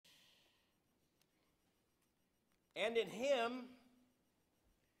And in him,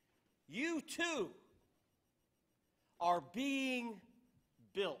 you too are being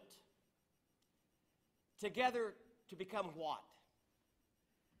built together to become what?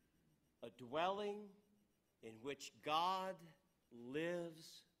 A dwelling in which God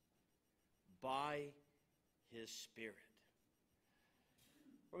lives by his Spirit.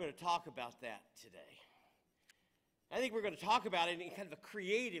 We're going to talk about that today. I think we're going to talk about it in kind of a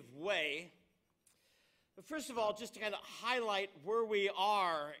creative way. But first of all, just to kind of highlight where we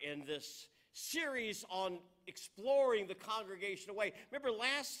are in this series on exploring the Congregational Way. Remember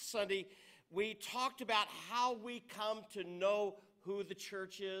last Sunday, we talked about how we come to know who the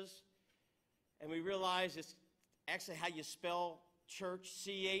church is. And we realized it's actually how you spell church,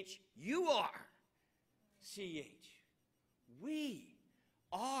 C-H. You are C-H. We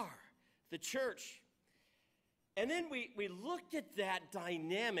are the church. And then we looked at that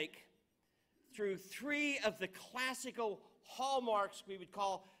dynamic through three of the classical hallmarks we would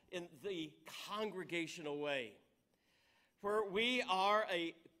call in the Congregational Way, where we are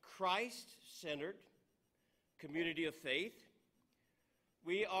a Christ-centered community of faith.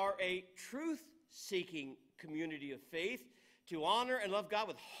 We are a truth-seeking community of faith to honor and love God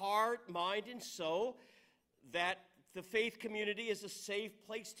with heart, mind, and soul. That the faith community is a safe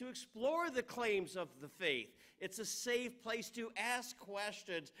place to explore the claims of the faith. It's a safe place to ask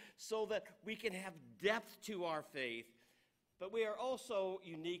questions so that we can have depth to our faith. But we are also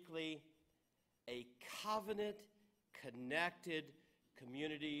uniquely a covenant-connected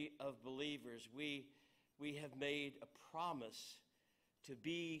community of believers. We have made a promise to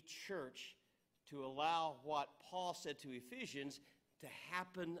be church, to allow what Paul said to Ephesians to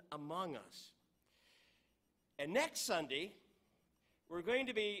happen among us. And next Sunday, we're going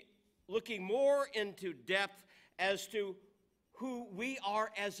to be looking more into depth as to who we are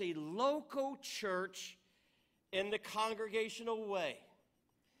as a local church in the Congregational Way.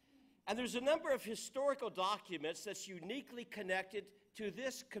 And there's a number of historical documents that's uniquely connected to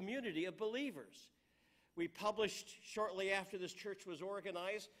this community of believers. We published, shortly after this church was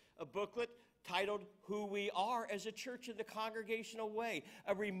organized, a booklet titled Who We Are as a Church in the Congregational Way,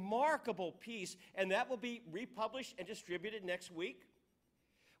 a remarkable piece, and that will be republished and distributed next week.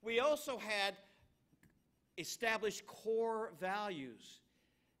 We also had established core values,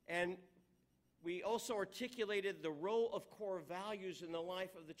 and we also articulated the role of core values in the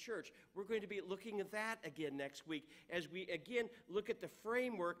life of the church. We're going to be looking at that again next week as we again look at the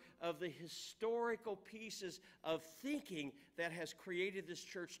framework of the historical pieces of thinking that has created this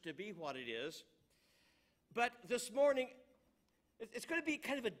church to be what it is. But this morning, it's going to be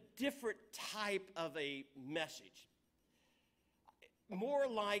kind of a different type of a message. More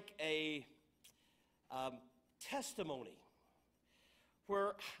like a testimony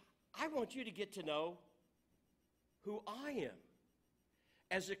where I want you to get to know who I am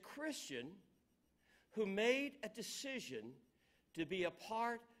as a Christian who made a decision to be a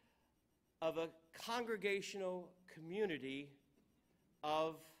part of a congregational community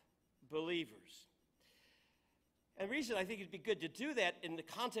of believers. And the reason I think it'd be good to do that in the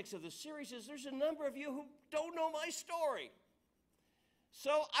context of the series is there's a number of you who don't know my story.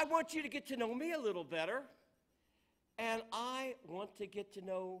 So I want you to get to know me a little better, and I want to get to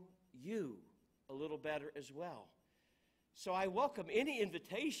know you a little better as well. So I welcome any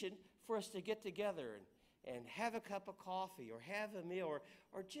invitation for us to get together and have a cup of coffee or have a meal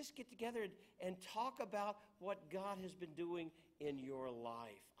or just get together and talk about what God has been doing in your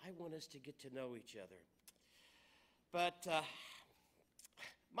life. I want us to get to know each other. But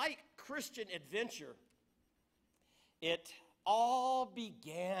my Christian adventure, it all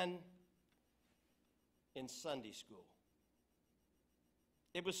began in Sunday school.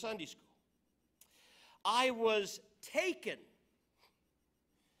 It was Sunday school. I was taken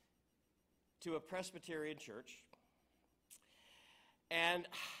to a Presbyterian church, and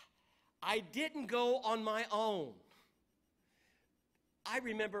I didn't go on my own. I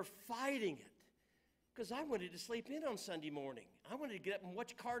remember fighting it because I wanted to sleep in on Sunday morning. I wanted to get up and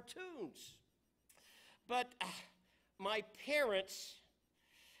watch cartoons. But my parents,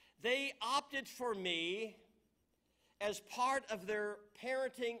 they opted for me as part of their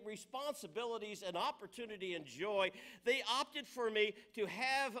parenting responsibilities and opportunity and joy. They opted for me to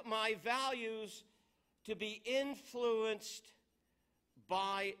have my values to be influenced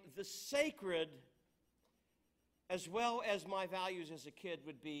by the sacred as well as my values as a kid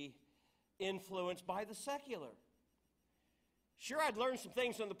would be influenced by the secular. Sure, I'd learned some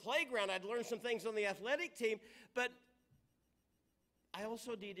things on the playground, I'd learned some things on the athletic team, but I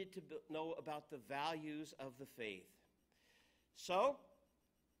also needed to know about the values of the faith. So,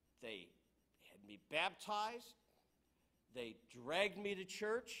 they had me baptized, They dragged me to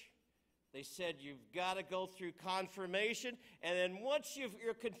church. They said, you've got to go through confirmation, and then once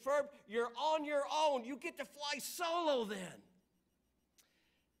you're confirmed, you're on your own. You get to fly solo then.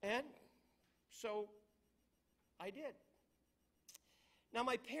 And so I did. Now,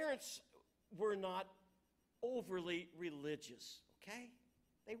 my parents were not overly religious, okay?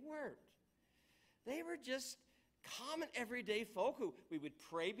 They weren't. They were just common everyday folk who we would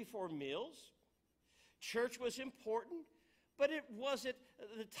pray before meals. Church was important, but it wasn't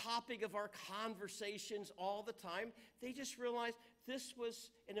the topic of our conversations all the time. They just realized this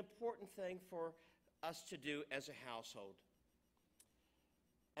was an important thing for us to do as a household.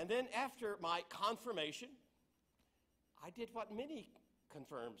 And then after my confirmation, I did what many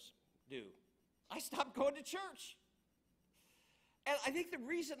confirms do. I stopped going to church. And I think the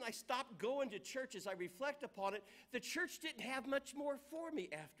reason I stopped going to church, as I reflect upon it, the church didn't have much more for me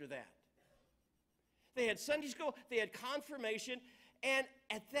after that. They had Sunday school, they had confirmation, and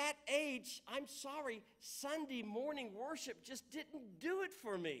at that age, I'm sorry, Sunday morning worship just didn't do it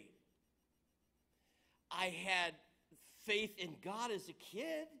for me. I had faith in God as a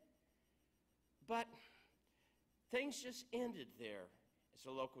kid, but things just ended there as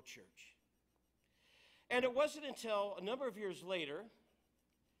a local church. And it wasn't until a number of years later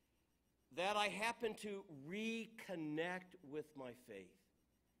that I happened to reconnect with my faith.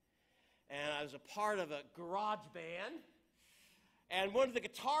 And I was a part of a garage band, and one of the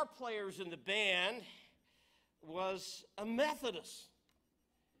guitar players in the band was a Methodist.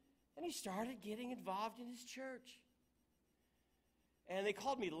 And he started getting involved in his church. And they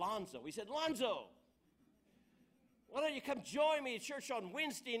called me Lonzo. He said, Lonzo, why don't you come join me at church on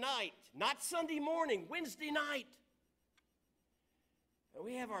Wednesday night? Not Sunday morning, Wednesday night. And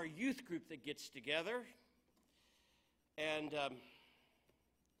we have our youth group that gets together. And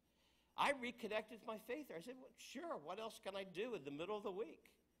I reconnected with my faith there. I said, well, sure, what else can I do in the middle of the week?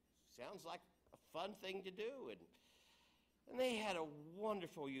 Sounds like a fun thing to do. And they had a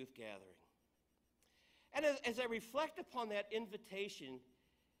wonderful youth gathering. And as I reflect upon that invitation,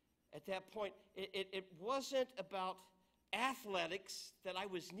 at that point, it wasn't about athletics that I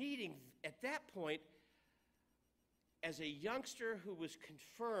was needing at that point. As a youngster who was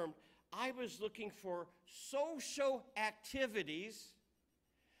confirmed, I was looking for social activities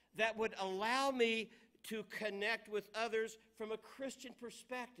that would allow me to connect with others from a Christian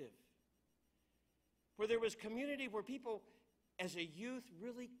perspective, where there was community, where people as a youth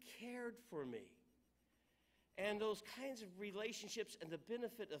really cared for me. And those kinds of relationships and the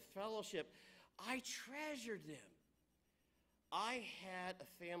benefit of fellowship, I treasured them. I had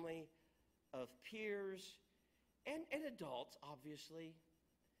a family of peers and adults, obviously,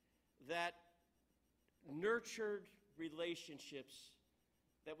 that nurtured relationships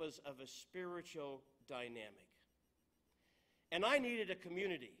that was of a spiritual dynamic. And I needed a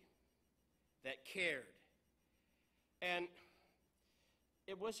community that cared. And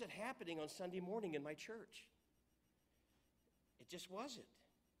it wasn't happening on Sunday morning in my church. It just wasn't.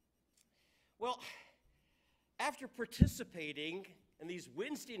 Well, after participating in these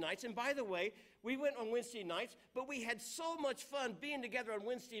Wednesday nights, and by the way, we went on Wednesday nights, but we had so much fun being together on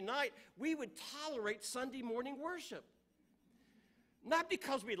Wednesday night, we would tolerate Sunday morning worship. Not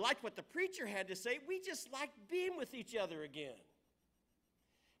because we liked what the preacher had to say, we just liked being with each other again.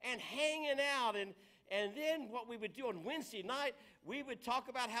 And hanging out, and then what we would do on Wednesday night, we would talk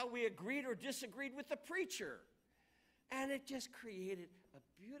about how we agreed or disagreed with the preacher. And it just created a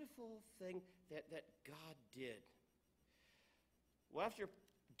beautiful thing that God did. Well, after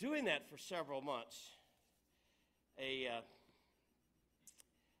doing that for several months, a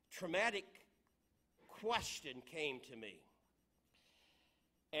traumatic question came to me.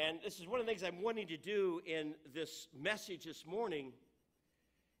 And this is one of the things I'm wanting to do in this message this morning,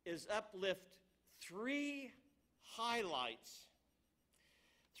 is uplift three highlights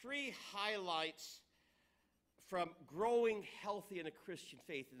from growing healthy in a Christian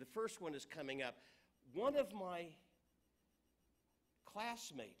faith. And the first one is coming up. One of my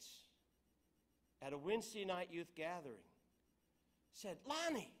classmates at a Wednesday night youth gathering said,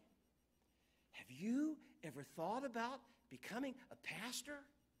 Lonnie, have you ever thought about becoming a pastor?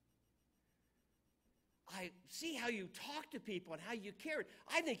 I see how you talk to people and how you care.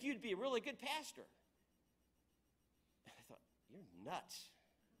 I think you'd be a really good pastor. And I thought, you're nuts.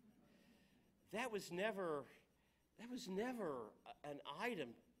 That was never an item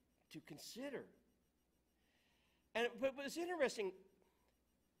to consider. But it was interesting.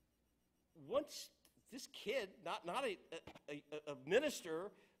 Once this kid, not a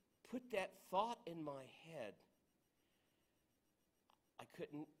minister, put that thought in my head, I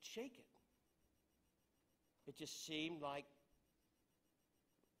couldn't shake it. it just seemed like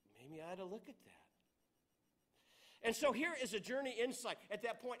maybe I ought to look at that. And so here is a journey insight at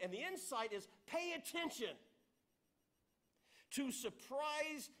that point, and the insight is pay attention to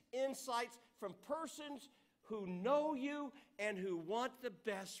surprise insights from persons who know you and who want the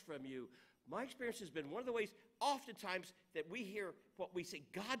best from you. My experience has been one of the ways oftentimes that we hear what we say,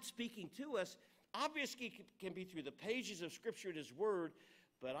 God speaking to us, obviously can be through the pages of Scripture and His Word,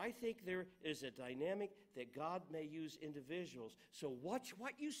 but I think there is a dynamic that God may use individuals. So watch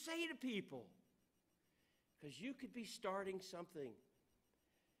what you say to people, because you could be starting something.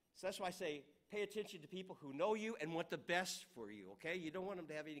 So that's why I say pay attention to people who know you and want the best for you, okay? You don't want them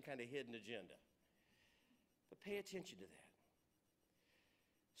to have any kind of hidden agenda. But pay attention to that.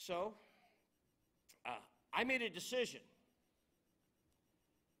 So, I made a decision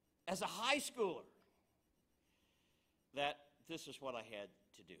as a high schooler that this is what I had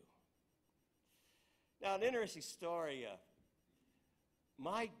to do. Now, an interesting story.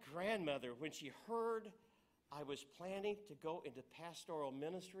 My grandmother, when she heard I was planning to go into pastoral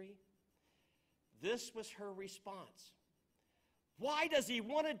ministry, this was her response. Why does he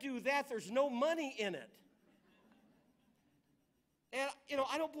want to do that? There's no money in it. And,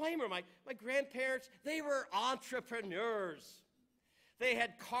 I don't blame her. My grandparents, they were entrepreneurs. They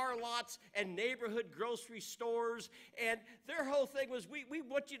had car lots and neighborhood grocery stores, and their whole thing was, we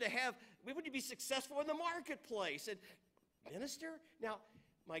want you to be successful in the marketplace. And minister? Now,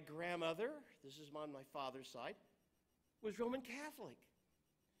 my grandmother, this is on my father's side, was Roman Catholic.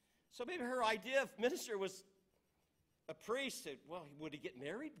 So maybe her idea of minister was a priest. Well, would he get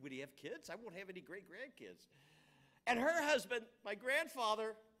married? Would he have kids? I won't have any great-grandkids. And her husband, my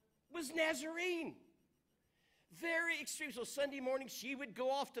grandfather, was Nazarene. Very extreme. So Sunday morning, she would go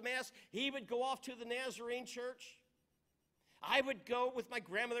off to Mass. He would go off to the Nazarene church. I would go with my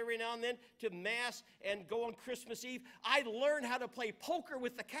grandmother every now and then to Mass and go on Christmas Eve. I learned how to play poker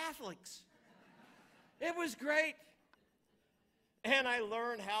with the Catholics. It was great. And I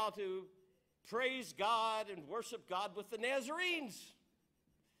learned how to praise God and worship God with the Nazarenes.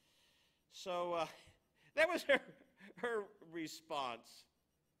 So that was her response.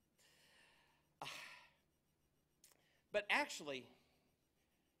 But actually,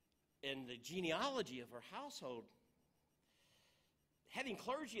 in the genealogy of her household, having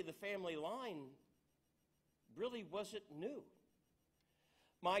clergy in the family line really wasn't new.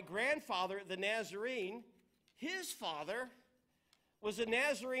 My grandfather, the Nazarene, his father was a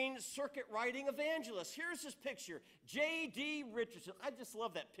Nazarene circuit riding evangelist. Here's his picture, J.D. Richardson. I just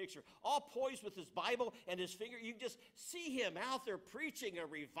love that picture. All poised with his Bible and his finger. You just see him out there preaching a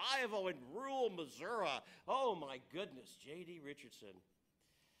revival in rural Missouri. Oh my goodness, J.D. Richardson.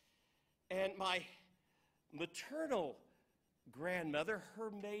 And my maternal grandmother, her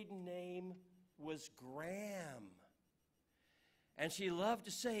maiden name was Graham. And she loved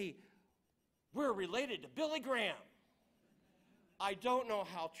to say, we're related to Billy Graham. I don't know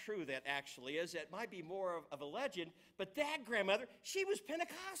how true that actually is. It might be more of a legend, but that grandmother, she was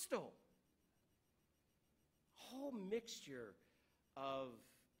Pentecostal. Whole mixture of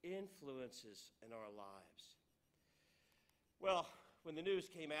influences in our lives. Well, when the news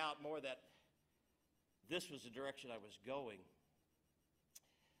came out more that this was the direction I was going,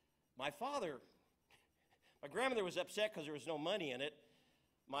 my grandmother was upset because there was no money in it.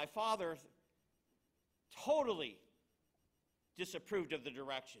 My father totally disapproved of the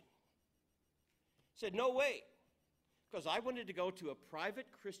direction. Said, no way, because I wanted to go to a private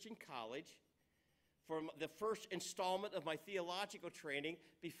Christian college for the first installment of my theological training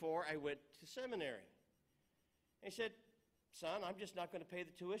before I went to seminary. And he said, son, I'm just not going to pay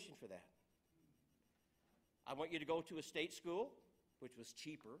the tuition for that. I want you to go to a state school, which was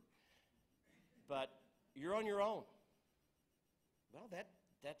cheaper, but you're on your own. Well,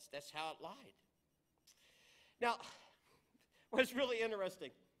 that's how it lied. Now, what's really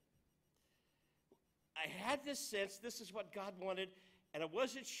interesting, I had this sense this is what God wanted, and I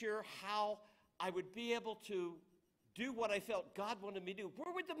wasn't sure how I would be able to do what I felt God wanted me to do.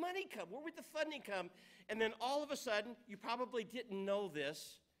 Where would the money come? Where would the funding come? And then all of a sudden, you probably didn't know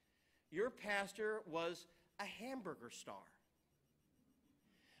this, your pastor was a hamburger star.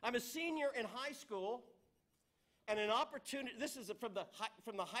 I'm a senior in high school, and an opportunity, this is from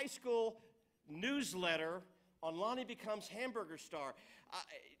the high school newsletter on Lonnie Becomes Hamburger Star.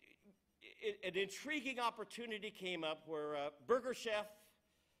 An intriguing opportunity came up where Burger Chef,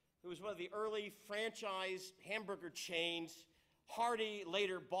 who was one of the early franchise hamburger chains, Hardy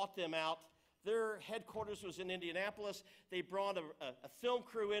later bought them out. Their headquarters was in Indianapolis. They brought a film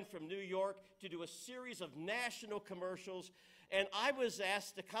crew in from New York to do a series of national commercials. And I was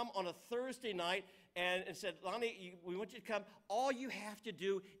asked to come on a Thursday night and said, Lonnie, we want you to come. All you have to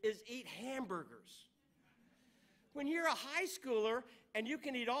do is eat hamburgers. When you're a high schooler and you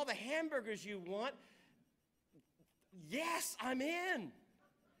can eat all the hamburgers you want, yes, I'm in.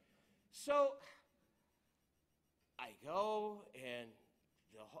 So I go, and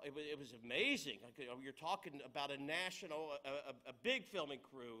it was amazing. You're talking about a big filming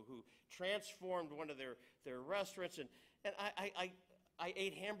crew who transformed one of their restaurants, and I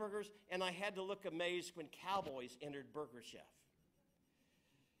ate hamburgers, and I had to look amazed when Cowboys entered Burger Chef.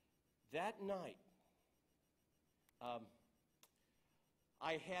 That night,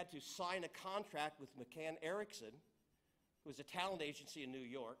 I had to sign a contract with McCann Erickson, who was a talent agency in New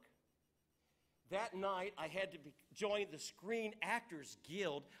York. That night, I had to join the Screen Actors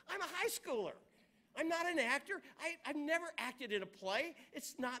Guild. I'm a high schooler. I'm not an actor. I've never acted in a play.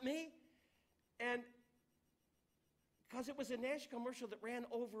 It's not me. And because it was a national commercial that ran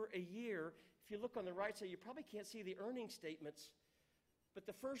over a year, if you look on the right side, you probably can't see the earnings statements, but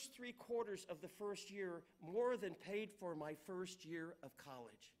the first 3 quarters of the first year more than paid for my first year of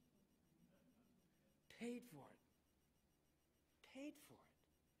college. Paid for it. Paid for it.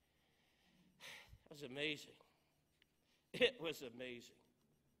 It was amazing. It was amazing.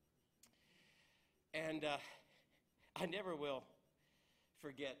 And I never will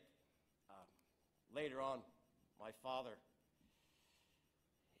forget, later on, my father,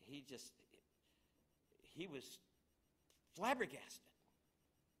 he was flabbergasted.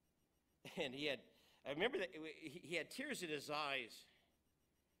 And I remember that he had tears in his eyes.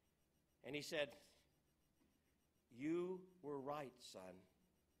 And he said, "You were right, son.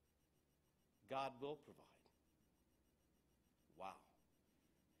 God will provide." Wow.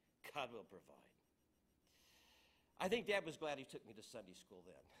 God will provide. I think Dad was glad he took me to Sunday school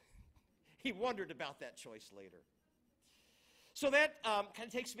then. He wondered about that choice later. So that kind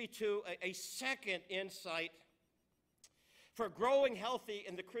of takes me to a second insight for growing healthy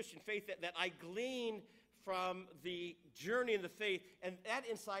in the Christian faith that I glean from the journey in the faith. And that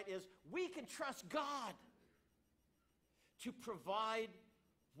insight is we can trust God to provide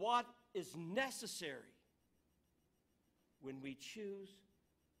what is necessary when we choose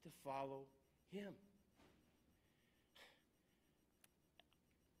to follow Him.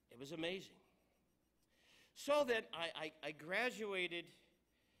 It was amazing. So that I graduated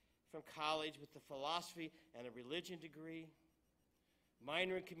from college with a philosophy and a religion degree,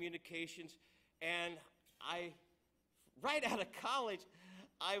 minor in communications, and right out of college,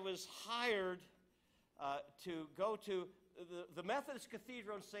 I was hired to go to the Methodist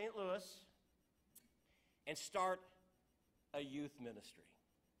Cathedral in St. Louis and start a youth ministry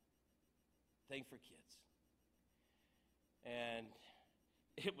thing for kids. And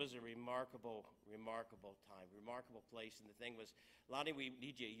it was a remarkable, remarkable time, remarkable place. And the thing was, Lonnie, we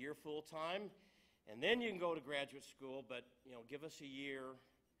need you a year full time, and then you can go to graduate school, but, give us a year.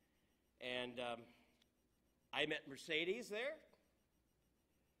 And I met Mercedes there.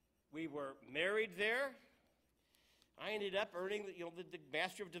 We were married there. I ended up earning the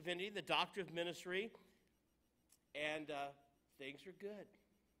Master of Divinity, the Doctor of Ministry, and things were good.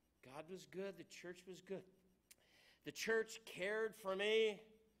 God was good. The church was good. The church cared for me,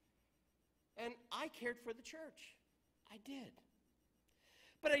 and I cared for the church. I did.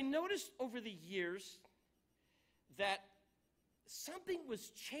 But I noticed over the years that something was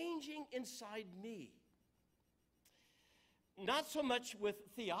changing inside me. Not so much with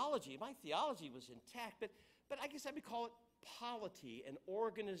theology. My theology was intact, but I guess I would call it polity and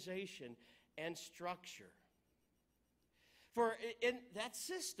organization and structure. For in that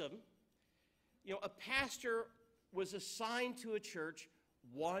system, a pastor was assigned to a church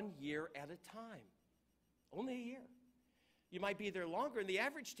 1 year at a time. Only a year. You might be there longer, and the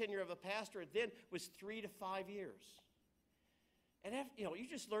average tenure of a pastor then was 3 to 5 years. And you're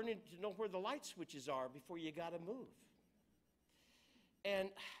just learning to know where the light switches are before you got to move. And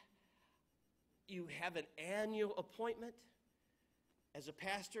you have an annual appointment. As a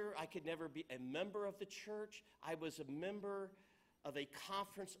pastor, I could never be a member of the church. I was a member of a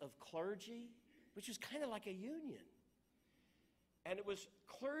conference of clergy, which was kind of like a union. And it was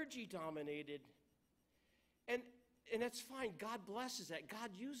clergy dominated. And that's fine. God blesses that.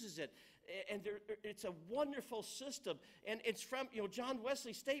 God uses it. And it's a wonderful system. And it's from John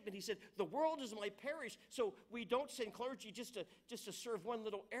Wesley's statement. He said, "The world is my parish." So we don't send clergy just to serve one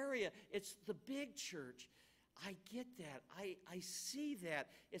little area. It's the big church. I get that. I see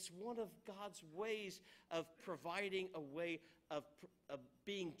that. It's one of God's ways of providing a way of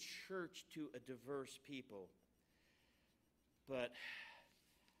being church to a diverse people. But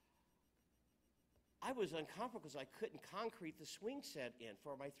I was uncomfortable because I couldn't concrete the swing set in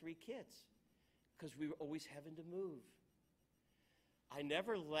for my 3 kids because we were always having to move. I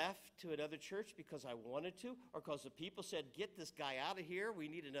never left to another church because I wanted to or because the people said, get this guy out of here, we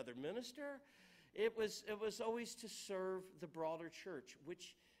need another minister. It was always to serve the broader church,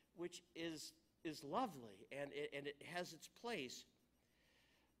 which is lovely, and it has its place.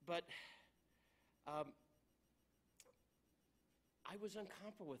 But I was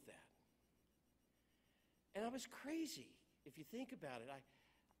uncomfortable with that. And I was crazy, if you think about it.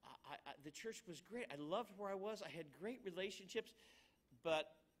 The church was great. I loved where I was. I had great relationships.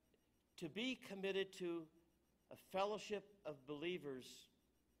 But to be committed to a fellowship of believers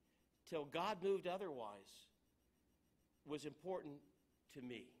till God moved otherwise was important to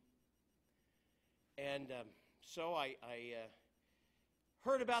me. And so I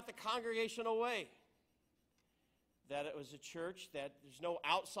heard about the Congregational Way, that it was a church that there's no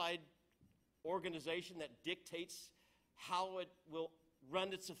outside organization that dictates how it will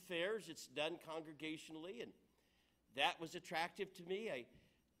run its affairs. It's done congregationally, and that was attractive to me. I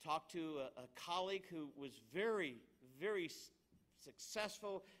talked to a colleague who was very, very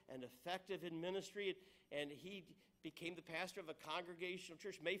successful and effective in ministry, and he became the pastor of a Congregational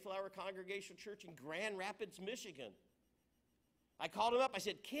Church, Mayflower Congregational Church in Grand Rapids, Michigan. I called him up. I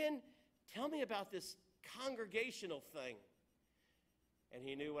said, Ken, tell me about this congregational thing. And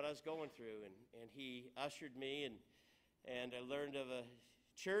he knew what I was going through, and he ushered me, and I learned of a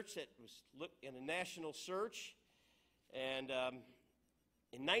church that was in a national search. And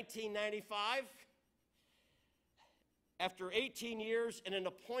in 1995, after 18 years in an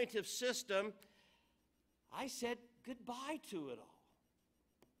appointive system, I said goodbye to it all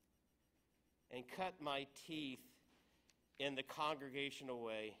and cut my teeth in the Congregational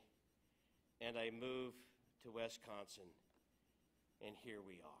Way, and I moved to Wisconsin, and here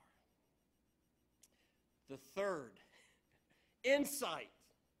we are. The third insight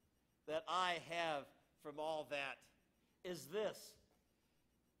that I have from all that is this: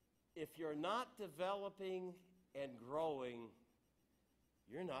 if you're not developing and growing,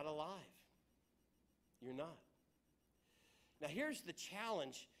 you're not alive. You're not. Now here's the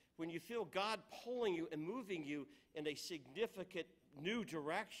challenge when you feel God pulling you and moving you in a significant new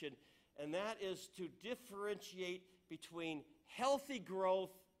direction, and that is to differentiate between healthy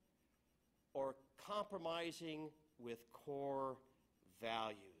growth or compromising with core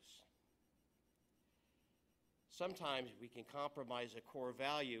values. Sometimes we can compromise a core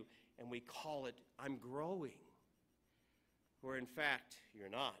value and we call it, I'm growing, where in fact you're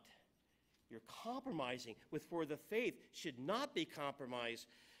not. You're compromising with where the faith should not be compromised,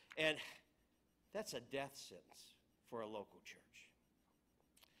 and that's a death sentence for a local church.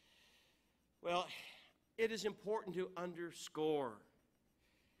 Well, it is important to underscore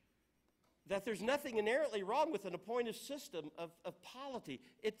that there's nothing inherently wrong with an appointed system of polity.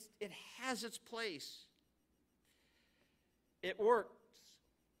 It has its place. It works.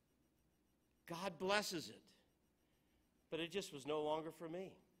 God blesses it. But it just was no longer for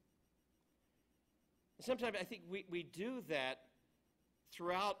me. And sometimes I think we do that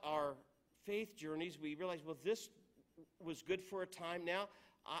throughout our faith journeys. We realize, well, this was good for a time. Now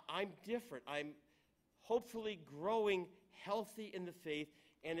I'm different. I'm hopefully growing healthy in the faith,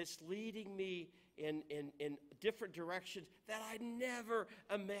 and it's leading me in different directions that I never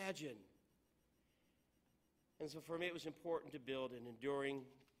imagined. And so for me, it was important to build an enduring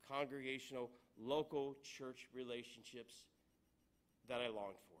congregational local church relationships that I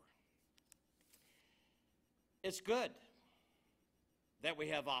longed for. It's good that we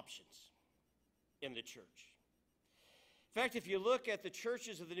have options in the church. In fact, if you look at the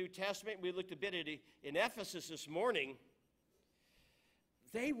churches of the New Testament, we looked a bit at it in Ephesus this morning,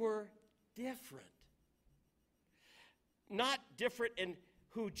 they were different. Not different in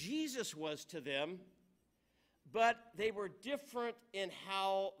who Jesus was to them, but they were different in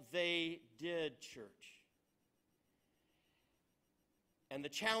how they did church. And the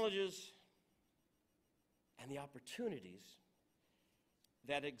challenges and the opportunities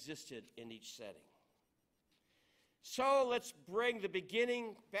that existed in each setting. So let's bring the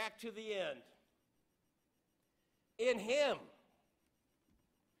beginning back to the end. In Him,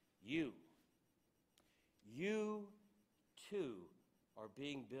 you too are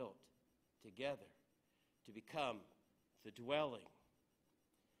being built together to become the dwelling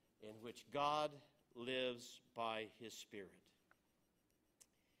in which God lives by His Spirit.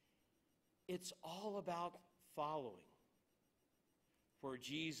 It's all about following where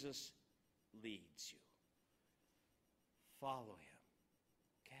Jesus leads you. Follow Him.